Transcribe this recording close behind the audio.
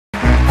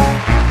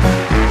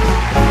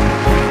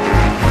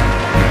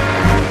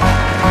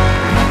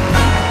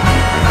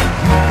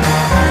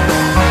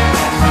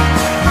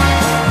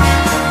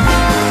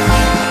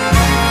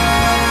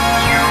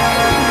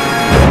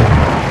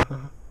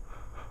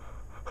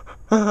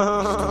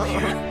Still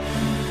here.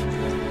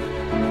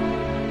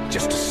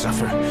 Just to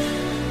suffer.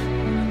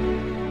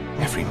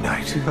 Every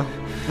night.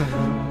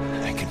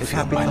 I can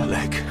feel my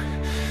leg.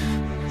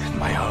 And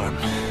my arm.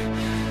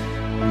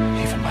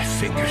 Even my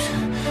fingers.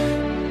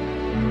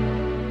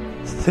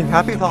 Sing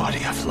happy the thoughts.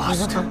 body I've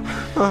lost.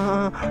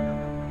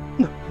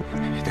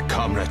 The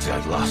comrades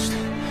I've lost.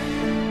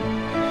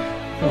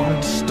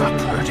 Won't stop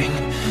hurting.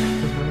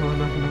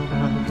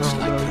 It's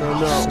like they're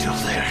all still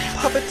there.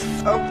 Puppets!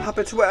 Oh,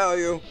 puppets, where are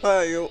you? Where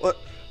are you?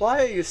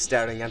 Why are you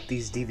staring at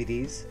these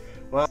DVDs?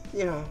 Well,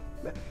 you know,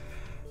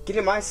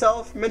 getting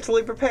myself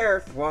mentally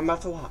prepared for what I'm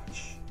about to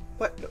watch.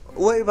 What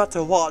are you about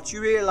to watch?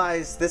 You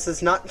realize this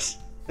is not...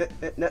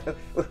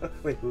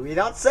 we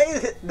don't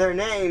say their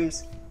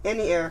names in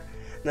here.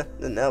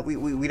 No,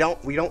 we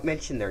don't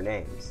mention their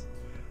names.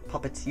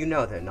 Puppets, you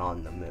know they're not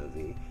in the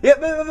movie. Yeah,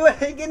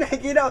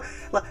 but you know,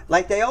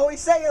 like they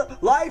always say,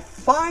 life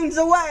finds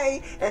a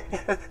way,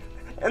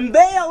 and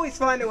they always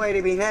find a way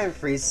to be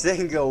every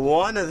single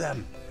one of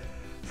them.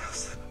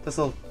 Those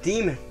little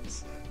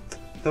demons,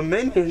 the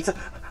minions.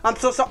 I'm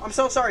so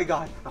sorry,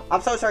 God.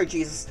 I'm so sorry,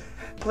 Jesus.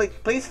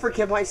 Please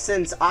forgive my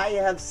sins. I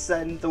have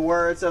said the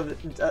words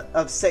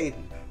of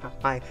Satan.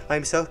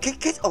 I'm so...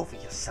 Get over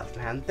yourself,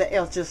 man. They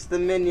are just the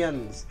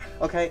minions,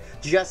 okay?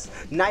 Just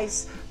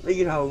nice,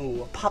 you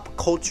know, pop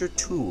culture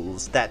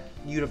tools that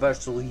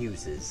Universal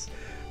uses.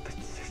 But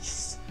they're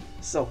just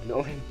so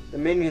annoying. The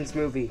Minions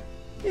movie,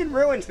 it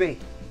ruined me.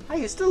 I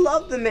used to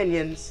love the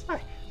Minions.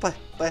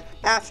 But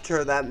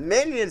after that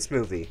Minions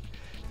movie,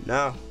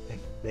 no,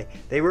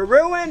 they were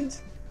ruined.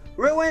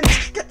 Ruined.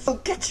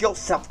 Get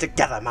yourself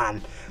together,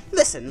 man.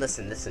 Listen.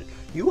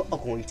 You are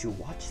going to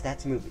watch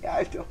that movie.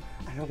 I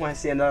don't want to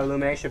see another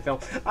Illumination film.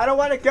 I don't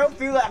want to go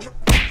through that.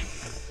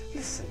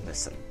 Listen.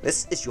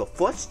 This is your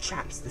first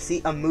chance to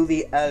see a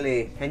movie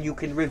early, and you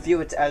can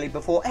review it early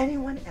before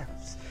anyone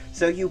else.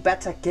 So you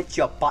better get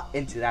your butt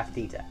into that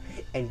theater.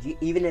 And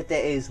even if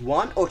there is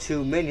one or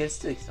two minions,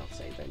 please don't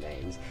say their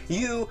names,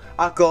 you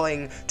are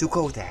going to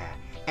go there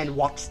and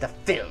watch the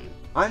film.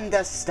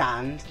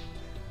 Understand?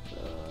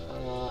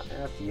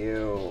 F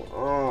you.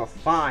 Oh,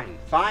 fine.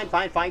 Fine.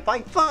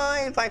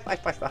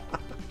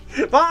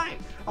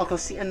 I'll go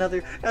see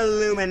another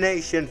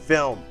Illumination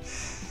film.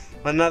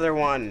 Another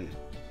one.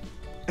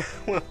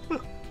 When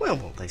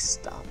will they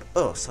stop?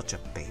 Oh, such a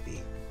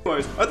baby.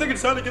 Anyways, I think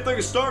it's time to get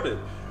things started.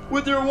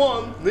 With your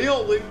one, the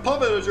only,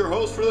 Puppet as your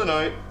host for the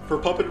night for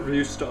Puppet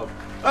Review Stuff.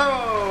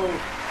 Oh!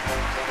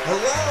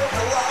 Hello!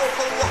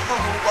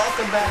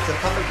 Welcome back to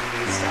Puppet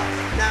Review Stuff.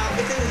 Now,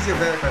 if this is your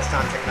very first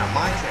time checking out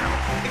my channel,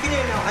 if you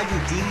didn't know, I do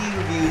DVD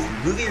reviews,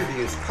 movie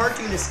reviews,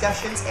 cartoon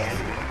discussions, and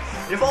more.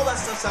 And if all that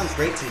stuff sounds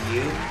great to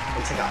you,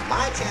 then check out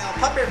my channel,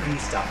 Puppet Review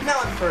Stuff. Now,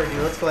 without further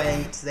ado, let's go ahead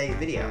and get to today's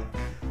video.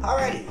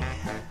 Alrighty,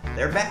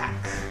 they're back.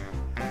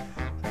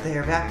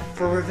 They're back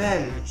for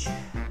revenge.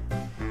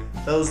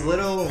 Those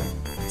little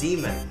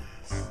demons.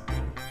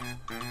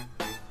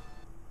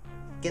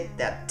 Get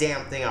that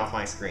damn thing off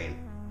my screen.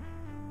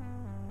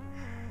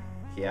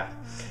 Yeah,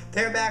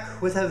 they're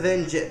back with a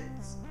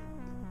vengeance.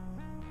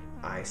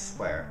 I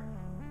swear,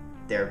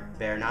 there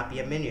better not be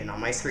a minion on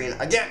my screen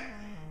again.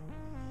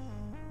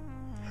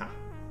 Huh.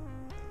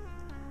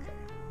 Okay.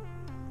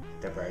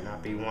 There better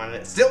not be one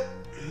that still.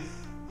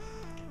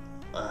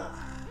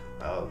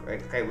 Oh,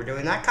 okay, we're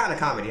doing that kind of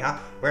comedy, huh?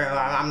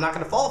 I'm not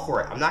gonna fall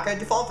for it. I'm not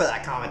gonna fall for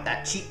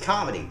that cheap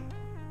comedy.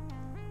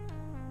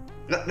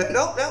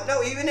 No,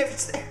 even if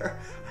it's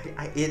there,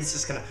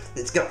 it's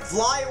gonna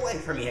fly away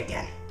from me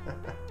again.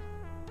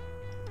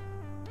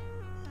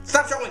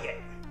 Stop showing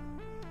it!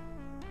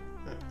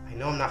 I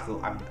know I'm not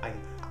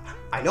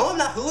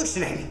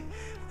hallucinating.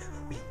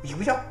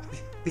 We don't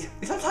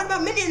talk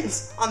about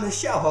minions on the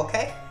show,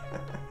 okay?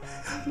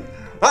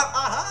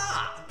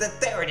 Aha!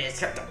 There it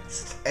is.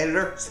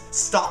 Editor,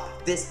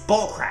 stop this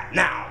bullcrap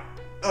now.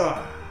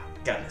 Ugh,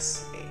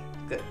 goodness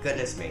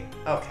me.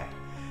 Okay.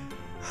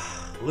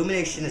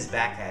 Illumination is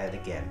back at it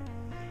again.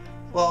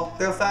 Well,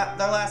 their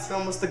last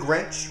film was The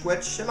Grinch,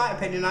 which, in my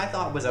opinion, I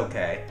thought was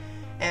okay.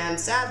 And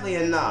sadly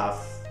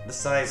enough,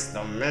 besides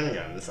the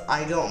Minions,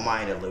 I don't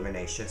mind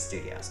Illumination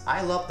Studios.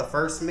 I love the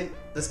first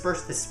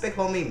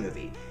Despicable Me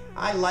movie.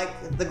 I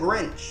like The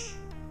Grinch.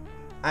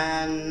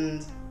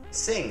 And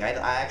Sing. I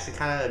actually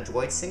kind of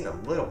enjoyed Sing a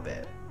little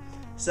bit.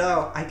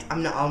 So,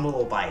 I'm a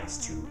little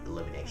biased to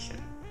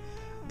Illumination.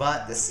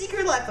 But The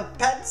Secret Life of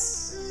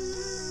Pets...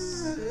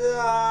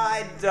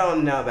 I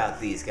don't know about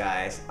these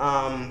guys.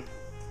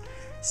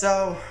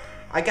 So,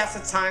 I guess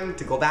it's time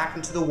to go back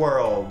into the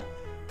world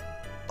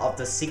of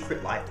The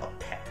Secret Life of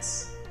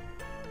Pets.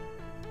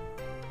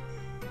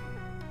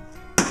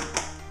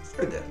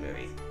 Screw this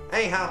movie.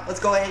 Anyhow,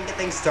 let's go ahead and get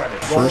things started.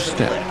 First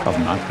step of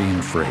not being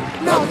afraid.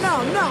 No.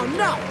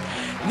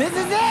 This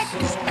is it.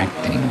 Is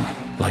acting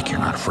like you're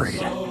not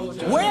afraid.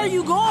 Where are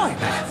you going?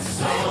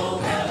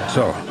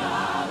 So,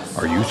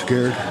 are you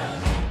scared?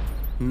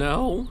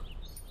 No.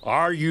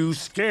 Are you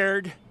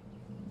scared?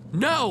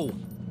 No,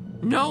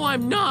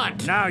 I'm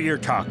not. Now you're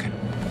talking.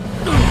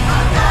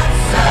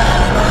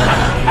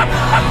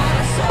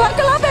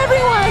 Buckle up,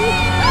 everyone!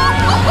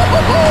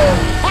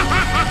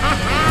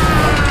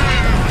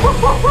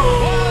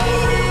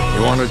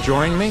 Want to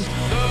join me?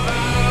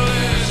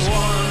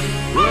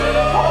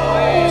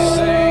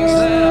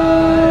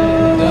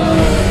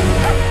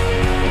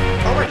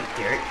 Alrighty,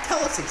 Derek, tell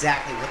us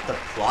exactly what the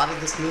plot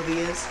of this movie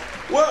is.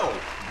 Well,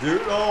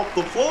 dude,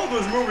 the plot of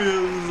this movie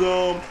is,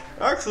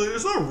 actually,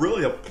 there's not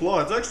really a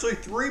plot. It's actually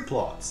 3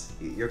 plots.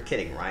 You're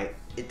kidding, right?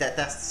 That's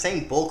the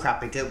same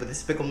bullcrap they did with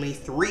Despicable Me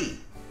 3.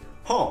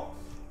 Huh.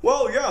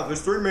 Well, yeah,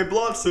 there's 3 main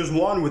plots. There's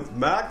one with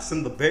Max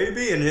and the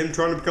baby and him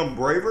trying to become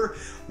braver.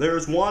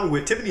 There's one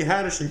with Tiffany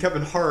Haddish and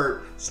Kevin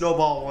Hart,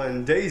 Snowball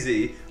and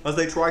Daisy, as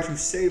they try to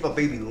save a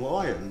baby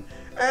lion.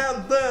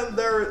 And then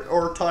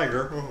or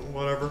tiger, or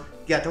whatever.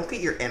 Yeah, don't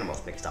get your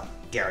animals mixed up,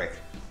 Derek.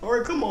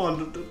 Alright, come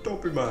on,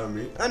 don't be mad at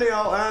me.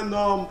 Anyhow, and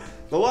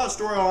the last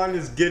storyline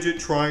is Gidget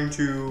trying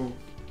to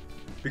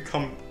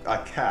become a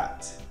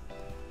cat.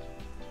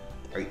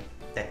 Alright,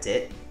 that's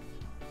it?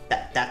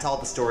 That's all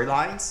the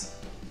storylines?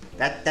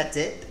 That's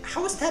it?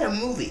 How is that a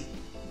movie?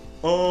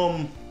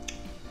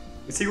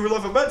 Secret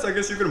Life events, I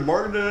guess you can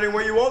market it any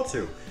way you want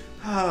to.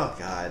 Oh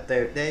god,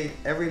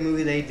 every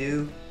movie they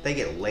do, they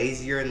get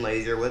lazier and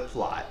lazier with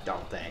plot,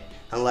 don't they?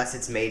 Unless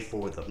it's made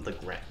for the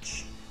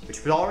Grinch,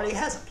 which already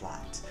has a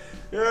plot.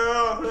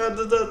 Yeah,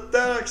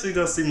 that actually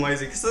does seem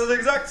lazy, because it's the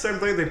exact same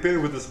thing they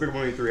did with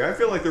Despicable Me 3. I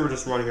feel like they were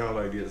just running out of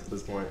ideas at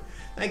this point.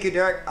 Thank you,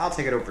 Derek. I'll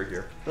take it over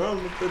here.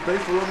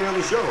 Thanks for letting me on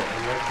the show.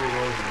 I like being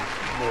on here.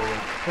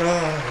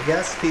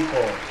 Yes,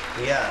 people.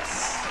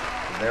 Yes.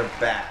 They're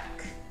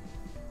back.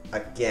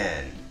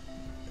 Again.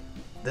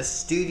 The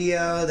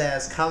studio that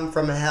has come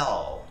from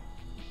hell.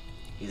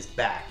 He's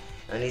back.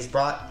 And he's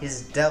brought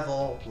his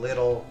devil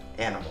little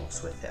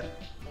animals with him.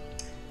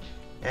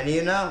 And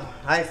you know,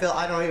 I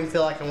don't even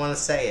feel like I want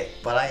to say it,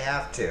 but I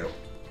have to.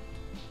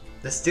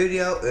 The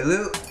studio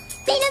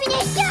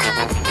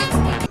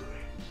illumination.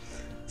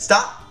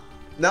 Stop!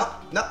 No,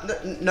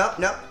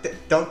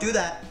 don't do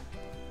that.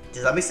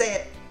 Just let me say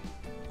it.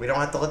 We don't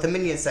have to let the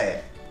minions say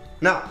it.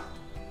 No.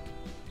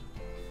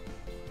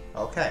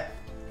 Okay.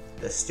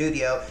 The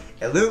studio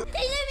illumination.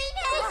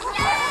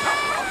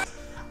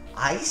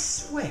 I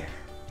swear,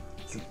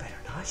 you better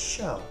not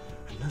show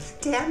another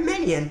damn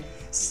minion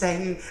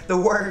saying the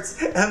words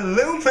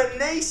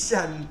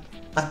illumination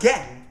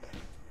again,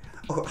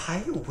 or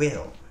I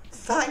will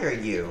fire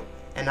you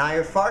and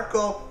hire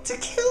Farkle to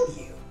kill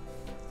you.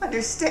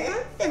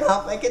 Understand? And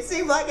I'll make it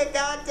seem like a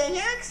goddamn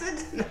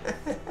accident.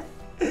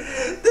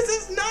 This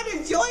is not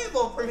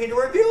enjoyable for me to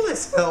review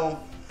this film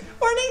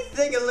or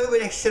anything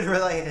illumination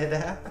related.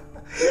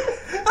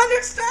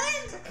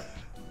 Understand?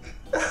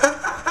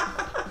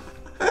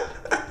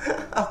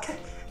 Okay.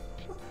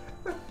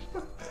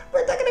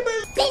 We're talking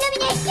about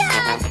illumination.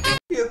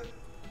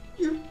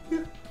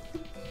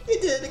 You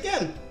did it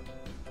again.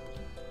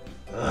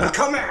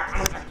 Come here.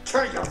 I'm gonna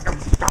kill you.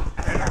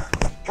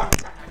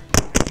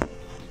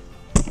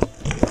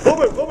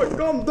 Robert,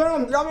 calm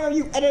down.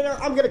 You editor,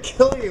 I'm gonna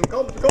kill you.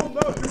 Calm down. You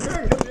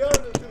can't get the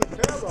editor to the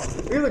camera.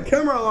 Leave the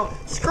camera alone.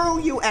 Screw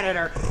you,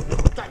 editor.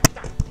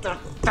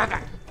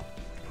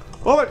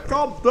 Robert,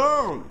 calm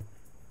down.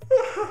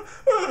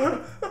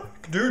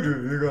 Dude,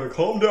 you gotta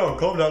calm down.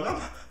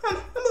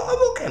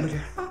 I'm okay,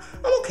 dear.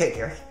 I'm okay,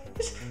 Derek.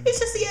 It's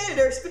just the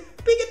editor's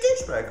being a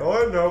douchebag. I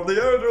know, the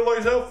editor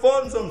likes to have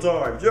fun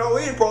sometimes. You know,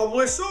 he's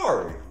probably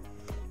sorry.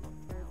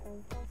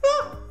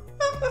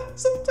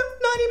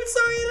 Not even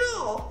sorry at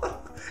all.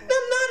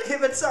 Not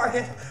even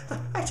sorry.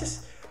 I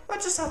just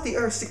have the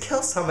urge to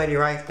kill somebody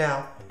right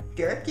now.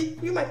 Derek,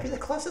 you might be the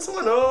closest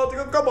one. No,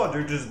 come on,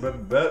 dude. Just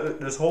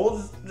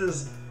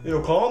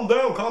calm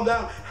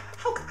down.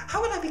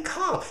 How would I be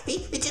calm?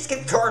 He just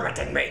kept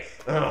tormenting me.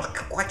 Ugh,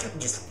 why can't we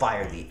just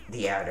fire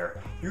the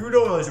editor? You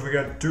realize we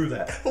can't do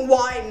that.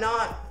 Why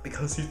not?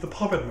 Because he's the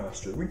puppet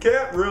master. We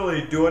can't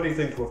really do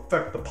anything to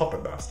affect the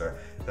puppet master.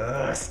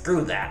 Ugh,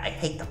 screw that. I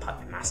hate the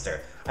puppet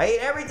master. I hate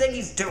everything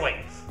he's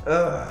doing.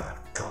 Ugh,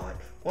 God.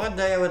 One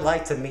day I would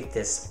like to meet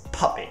this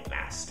puppet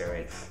master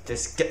and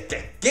just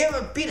give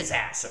him beat his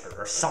ass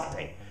or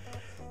something.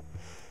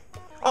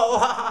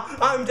 Oh,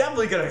 I'm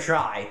definitely gonna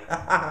try.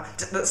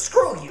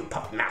 Screw you,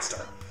 puppet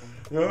master.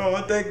 No,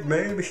 I think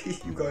maybe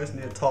you guys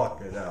need to talk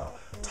it out.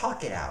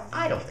 Talk it out.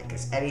 I don't think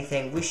there's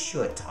anything we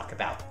should talk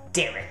about,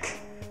 Derek.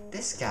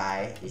 This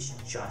guy is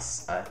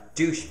just a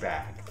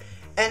douchebag.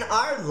 And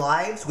our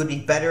lives would be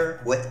better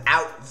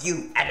without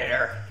you,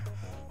 editor.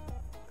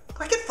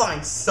 I could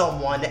find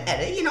someone to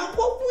edit, you know,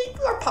 well,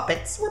 we're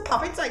puppets. We're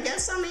puppets, I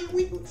guess. I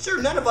mean, sure,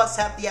 none of us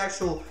have the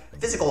actual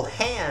physical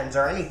hands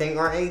or anything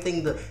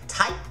to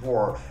type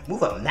or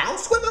move a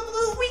mouse with.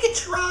 We could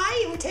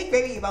try. It would take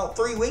maybe about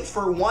 3 weeks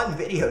for one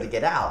video to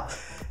get out.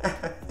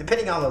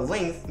 Depending on the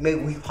length, maybe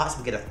we could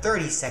possibly get a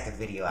 30-second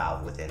video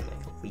out within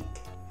like a week.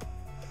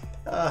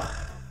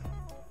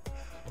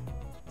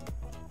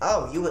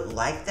 Oh, you would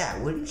like that,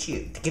 wouldn't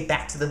you? To get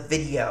back to the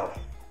video.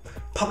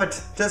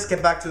 Puppet, just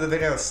get back to the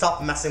video.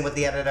 Stop messing with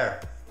the editor.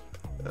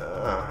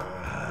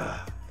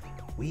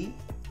 We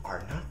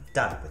are not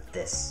done with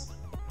this.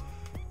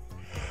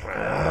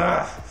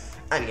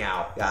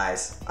 Anyhow,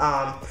 guys,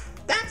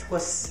 that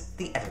was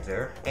the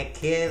editor and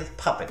Kid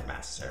Puppet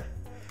Master.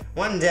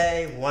 One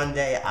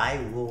day, I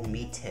will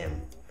meet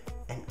him,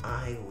 and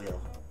I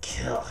will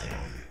kill him.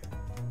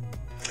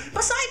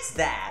 Besides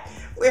that,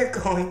 we're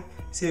going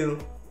to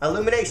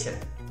Illumination.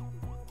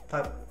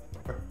 We're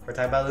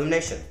talking about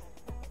Illumination.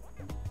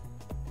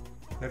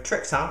 No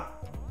tricks, huh?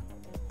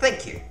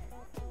 Thank you.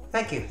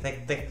 Thank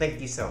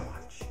you so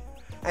much.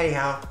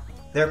 Anyhow,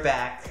 they're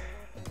back,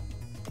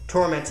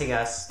 tormenting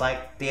us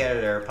like the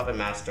editor, Puppet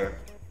Master,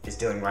 is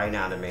doing right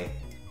now to me.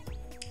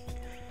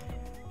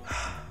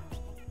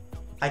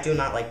 I do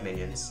not like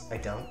Minions. I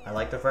don't. I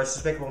like the first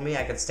Despicable Me.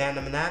 I could stand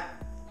them in that.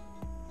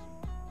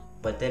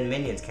 But then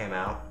Minions came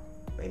out.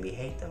 Made me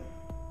hate them.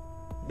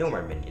 No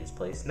more Minions,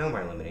 please. No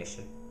more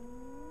Illumination.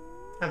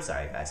 I'm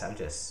sorry, guys.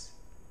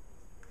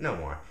 No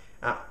more.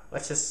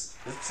 Let's just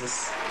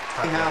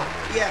talk about the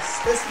movie. Yes,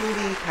 this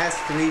movie has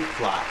 3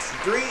 plots.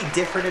 3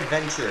 different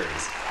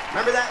adventures.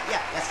 Remember that?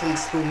 Yeah, that's from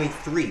Despicable Me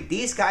 3.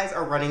 These guys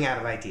are running out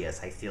of ideas,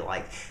 I feel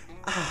like.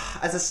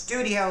 As a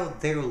studio,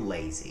 they're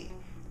lazy.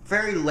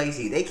 Very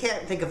lazy. They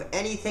can't think of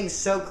anything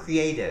so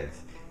creative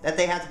that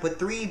they have to put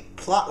 3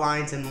 plot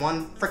lines in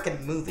one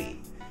frickin' movie.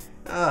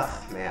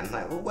 Ugh, man.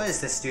 Like, what has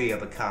this studio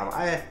become?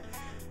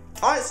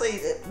 Honestly,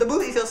 the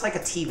movie feels like a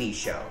TV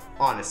show,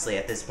 honestly,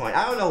 at this point.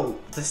 I don't know,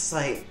 just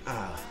like,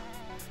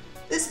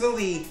 this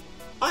movie,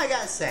 I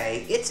gotta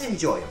say, it's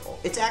enjoyable.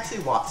 It's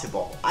actually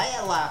watchable.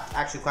 I laughed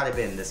actually quite a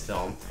bit in this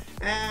film,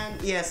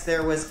 and yes,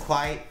 there was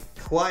quite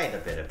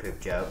a bit of poop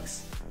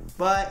jokes.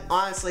 But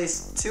honestly,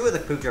 2 of the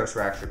poop jokes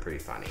were actually pretty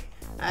funny.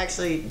 I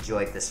actually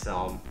enjoyed this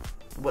film.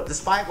 But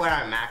despite what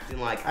I'm acting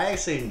like, I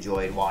actually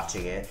enjoyed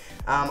watching it.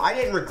 I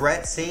didn't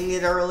regret seeing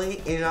it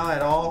early,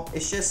 at all.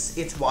 It's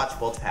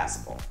watchable, it's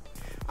passable.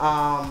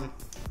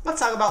 Let's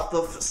talk about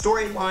the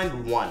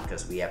storyline 1,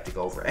 because we have to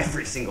go over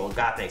every single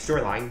goddamn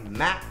storyline.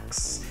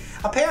 Max.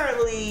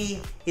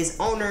 Apparently, his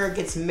owner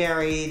gets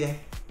married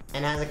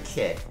and has a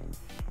kid.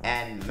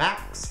 And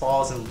Max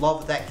falls in love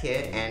with that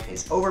kid and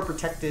is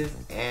overprotective,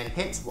 and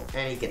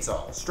he gets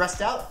all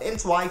stressed out.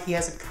 Hence why he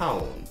has a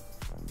cone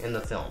in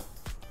the film.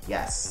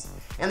 Yes.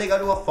 And they go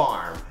to a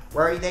farm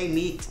where they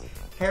meet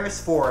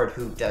Harris Ford,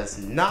 who does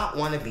not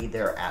want to be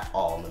there at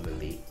all in the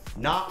movie.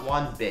 Not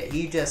one bit.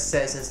 He just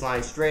says his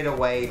line straight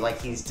away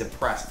like he's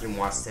depressed and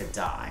wants to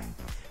die.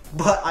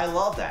 But I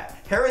love that.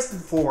 Harrison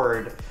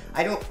Ford,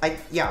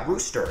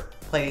 Rooster.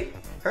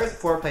 Harrison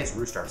Ford plays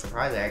Rooster. I'm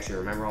surprised I actually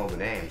remember all the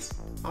names.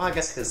 Oh, I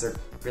guess because they're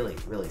really,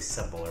 really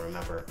simple to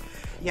remember.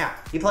 Yeah,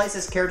 he plays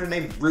this character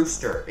named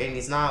Rooster, and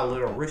he's not a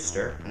little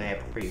rooster, and they have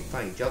a pretty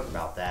funny joke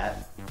about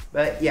that.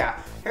 But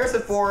yeah,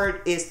 Harrison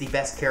Ford is the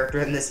best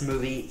character in this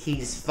movie.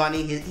 He's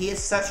funny. He has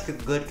such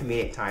good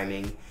comedic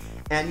timing,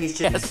 and he's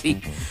just...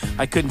 Yes,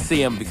 I couldn't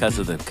see him because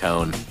of the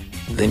cone.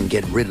 Then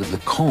get rid of the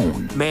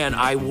cone. Man,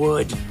 I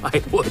would,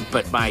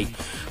 but my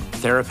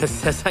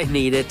therapist says I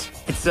need it.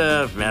 It's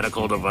a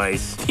medical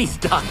device. These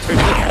doctors...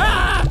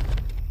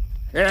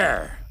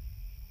 There.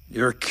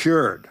 You're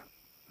cured.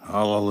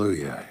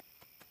 Hallelujah.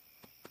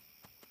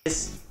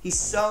 He's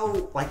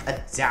so, like,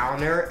 a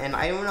downer, and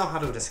I don't know how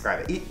to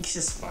describe it. He's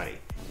just funny.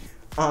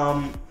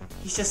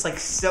 He's just, like,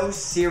 so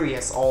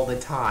serious all the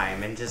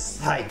time, and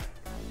just, like,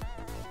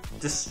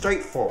 just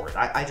straightforward.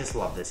 I just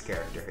love this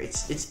character.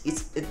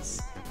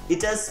 It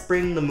does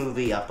bring the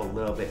movie up a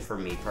little bit for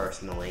me,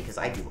 personally, because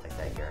I do like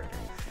that character.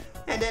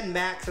 And then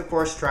Max, of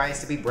course,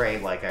 tries to be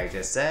brave, like I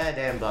just said,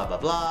 and blah, blah,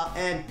 blah.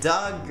 And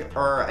Doug,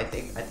 or I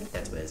think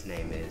that's what his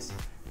name is,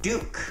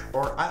 Duke,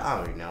 or I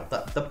don't even know,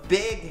 the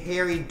big,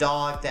 hairy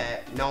dog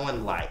that no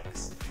one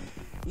likes.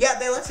 Yeah,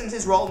 they let him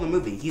his role in the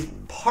movie. He's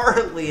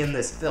partly in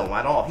this film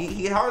at all.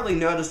 He hardly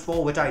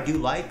noticeable, which I do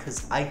like,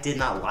 because I did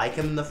not like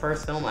him in the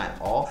first film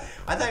at all.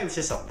 I thought he was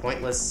just a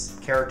pointless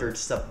character,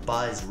 just a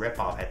Buzz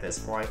ripoff at this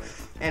point.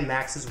 And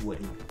Max is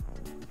Woody.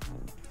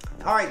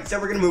 Alright, so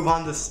we're going to move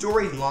on to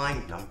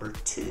storyline number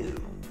 2.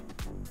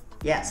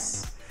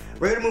 Yes,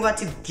 we're going to move on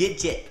to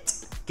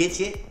Gidget.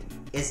 Gidget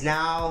is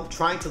now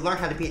trying to learn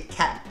how to be a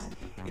cat.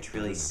 It's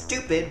really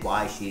stupid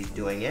why she's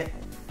doing it,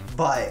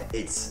 but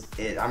there's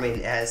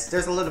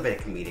a little bit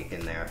of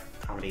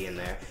comedy in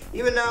there,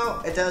 even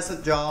though it does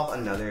involve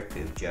another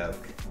poop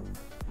joke.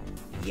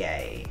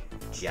 Yay.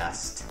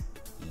 Just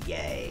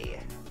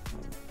yay.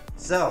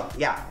 So,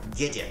 yeah,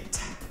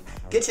 Gidget.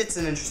 Gidget's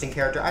an interesting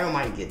character. I don't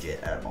mind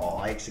Gidget at all.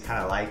 I actually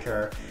kind of like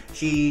her.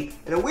 In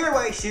a weird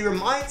way, she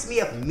reminds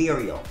me of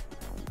Muriel.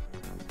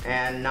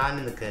 And not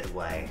in the good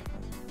way.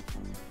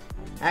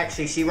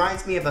 Actually, she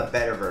reminds me of a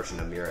better version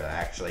of Muriel,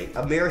 actually.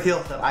 A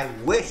Muriel that I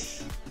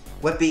wish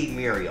would be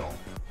Muriel.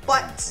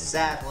 But,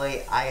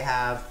 sadly, I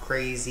have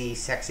Crazy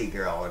Sexy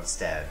Girl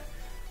instead.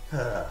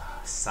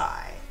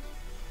 Sigh.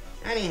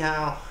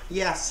 Anyhow,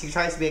 yes, she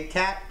tries to be a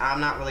cat.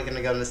 I'm not really going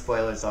to go into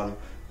spoilers on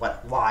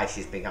why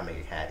she's becoming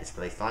a cat. It's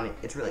really funny.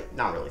 It's really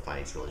not really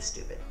funny. It's really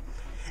stupid.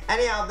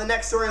 Anyhow, the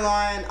next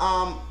storyline.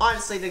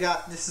 Honestly,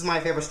 this is my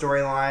favorite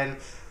storyline.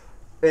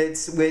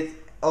 It's with,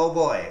 oh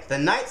boy, the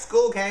Night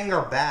School Gang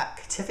are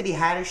back. Tiffany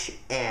Haddish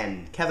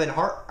and Kevin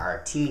Hart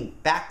are teaming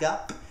back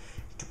up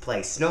to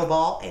play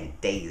Snowball and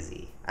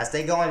Daisy as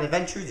they go on an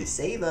adventure to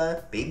save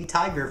a baby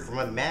tiger from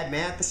a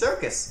madman at the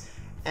circus.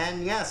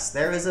 And yes,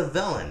 there is a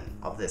villain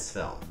of this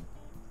film.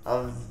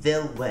 A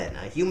villain.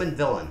 A human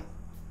villain.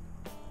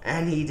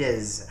 And he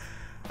is...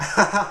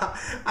 I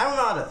don't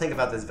know how to think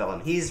about this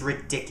villain. He's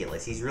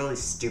ridiculous. He's really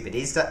stupid.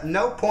 He's got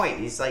no point.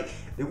 He's like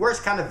the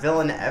worst kind of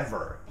villain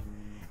ever.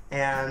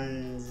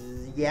 And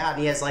yeah, and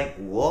he has like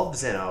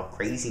wolves and a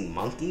crazy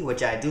monkey,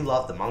 which I do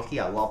love the monkey.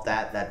 I love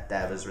that.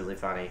 That was really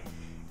funny.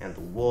 And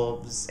the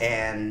wolves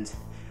and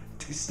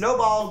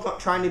Snowball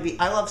trying to be...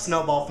 I love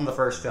Snowball from the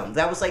first film.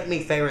 That was like my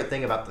favorite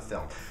thing about the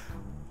film.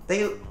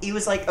 He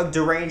was like a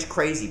deranged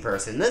crazy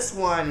person. This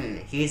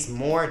one, he's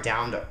more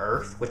down to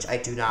earth, which I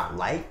do not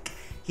like.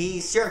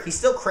 He's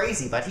still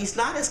crazy, but he's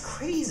not as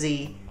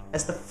crazy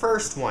as the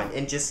first one,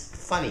 and just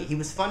funny. He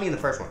was funny in the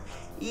first one.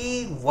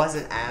 He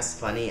wasn't as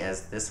funny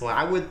as this one.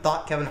 I would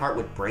thought Kevin Hart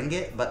would bring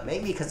it, but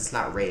maybe because it's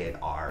not rated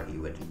R,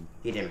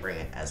 he didn't bring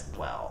it as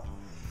well.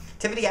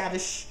 Tiffany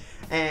Haddish,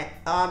 and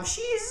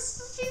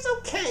she's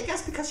okay, I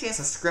guess, because she has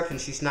a script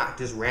and she's not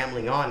just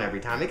rambling on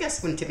every time. I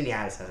guess when Tiffany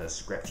Haddish has a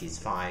script, she's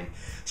fine.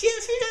 She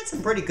did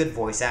some pretty good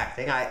voice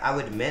acting. I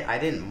would admit, I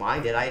didn't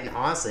mind it.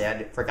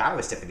 I forgot it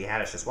was Tiffany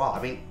Haddish as well.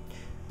 I mean,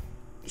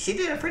 she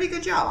did a pretty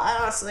good job.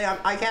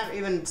 I can't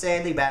even say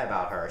anything bad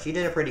about her. She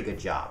did a pretty good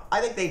job.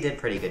 I think they did a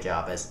pretty good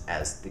job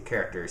as the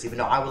characters, even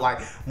though I would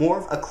like more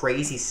of a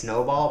crazy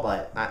Snowball,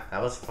 but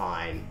that was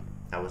fine.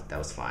 That was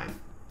fine.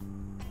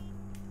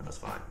 That was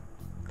fine.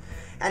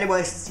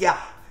 Anyways, yeah.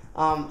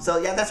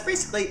 So yeah, that's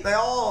basically, they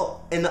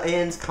all in the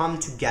end come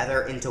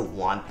together into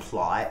one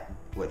plot,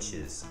 which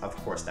is, of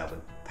course, that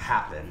would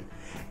happen.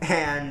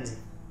 And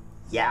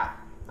yeah,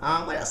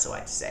 what else do I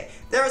have to say?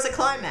 There is a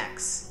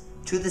climax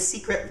to The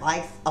Secret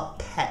Life of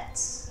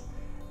Pets.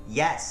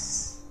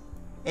 Yes,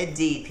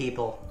 indeed,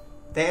 people.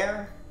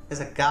 There is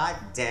a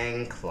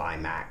goddamn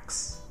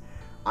climax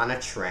on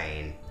a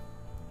train,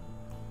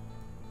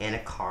 in a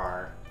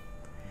car.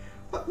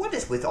 What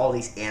is with all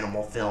these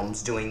animal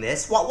films doing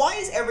this? Why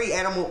is every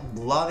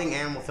loving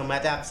animal film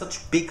have to have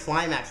such big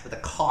climax with a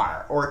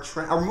car or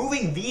a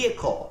moving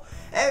vehicle?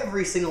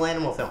 Every single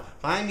animal film.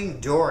 Finding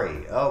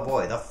Dory. Oh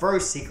boy, The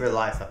First Secret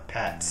Life of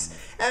Pets.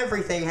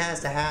 Everything has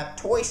to have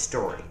Toy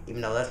Story,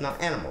 even though that's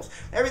not animals.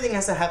 Everything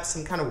has to have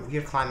some kind of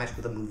weird climax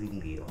with a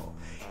moving vehicle.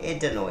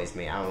 It annoys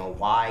me. I don't know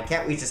why.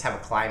 Can't we just have a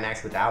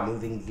climax without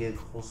moving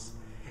vehicles?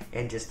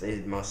 And just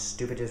the most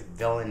stupidest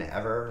villain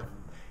ever?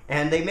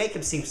 And they make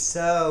him seem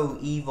so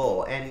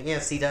evil. And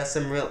yes, he does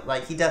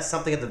he does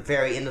something at the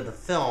very end of the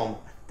film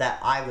that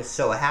I was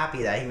so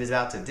happy that he was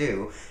about to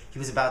do. He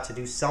was about to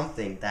do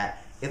something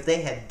that, if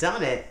they had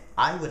done it,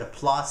 I would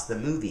applaud the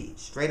movie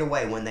straight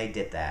away when they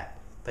did that.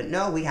 But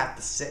no, we have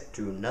to sit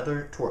through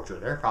another torture.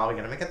 They're probably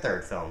going to make a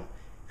third film,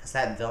 because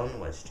that villain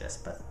was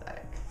just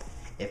pathetic.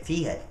 If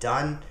he had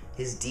done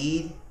his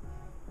deed,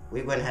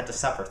 we wouldn't have to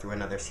suffer through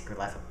another Secret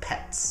Life of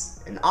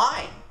Pets. And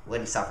I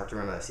wouldn't suffer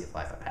through another Secret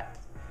Life of Pets.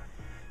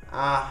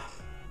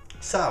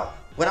 So,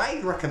 would I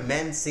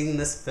recommend seeing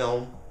this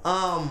film?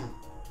 Would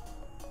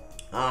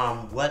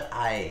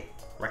I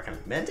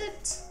recommend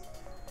it?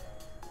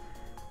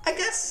 I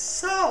guess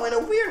so. In a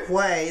weird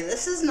way,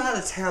 this is not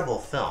a terrible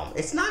film.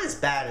 It's not as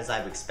bad as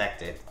I've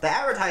expected. The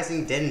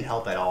advertising didn't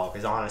help at all,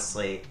 because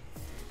honestly,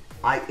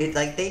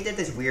 they did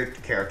this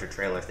weird character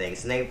trailer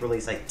things, and they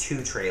released like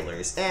 2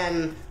 trailers,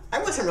 and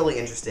I wasn't really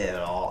interested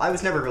at all. I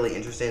was never really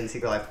interested in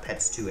Secret Life of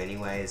Pets 2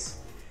 anyways.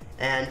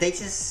 And they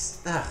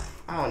just, I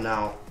don't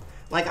know.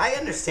 Like, I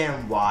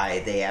understand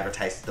why they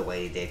advertised it the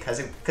way they did,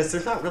 because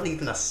there's not really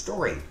even a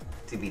story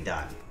to be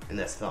done in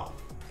this film.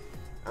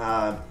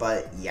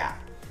 But yeah.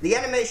 The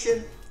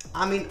animation,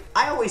 I mean,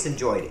 I always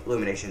enjoyed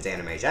Illumination's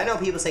animation. I know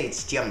people say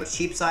it's on the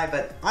cheap side,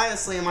 but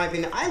honestly, in my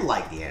opinion, I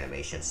like the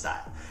animation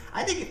style.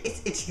 I think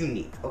it's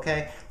unique,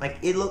 okay? Like,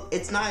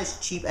 it's not as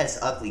cheap as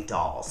Ugly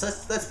Dolls.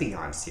 Let's be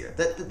honest here.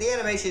 The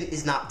animation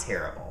is not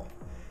terrible.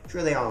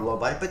 Sure, they are on a low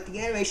budget, but the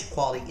animation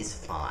quality is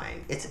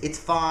fine. It's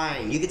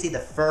fine. You can see the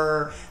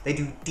fur. They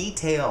do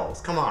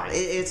details. Come on,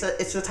 it's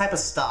a type of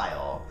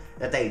style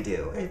that they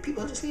do, and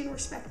people just need to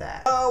respect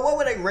that. What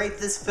would I rate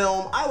this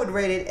film? I would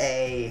rate it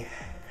a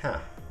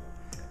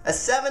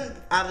 7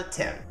 out of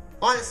 10.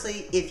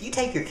 Honestly, if you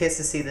take your kids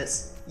to see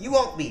this, you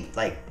won't be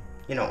like,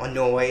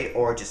 annoyed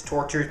or just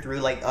tortured through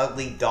like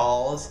Ugly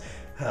Dolls.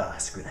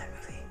 Screw that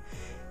movie.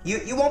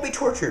 You won't be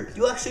tortured.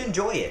 You'll actually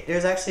enjoy it.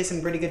 There's actually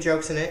some pretty good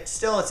jokes in it.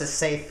 Still, it's a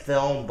safe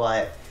film,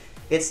 but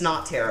it's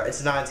not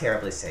a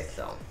terribly safe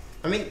film.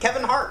 I mean,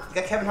 Kevin Hart. You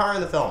got Kevin Hart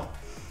in the film.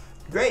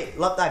 Great.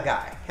 Love that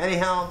guy.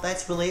 Anyhow,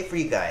 that's really it for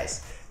you guys.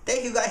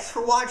 Thank you guys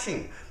for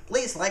watching.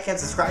 Please like and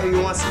subscribe if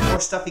you want some more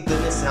stuffy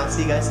goodness, and I'll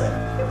see you guys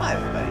later. Goodbye,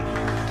 everybody.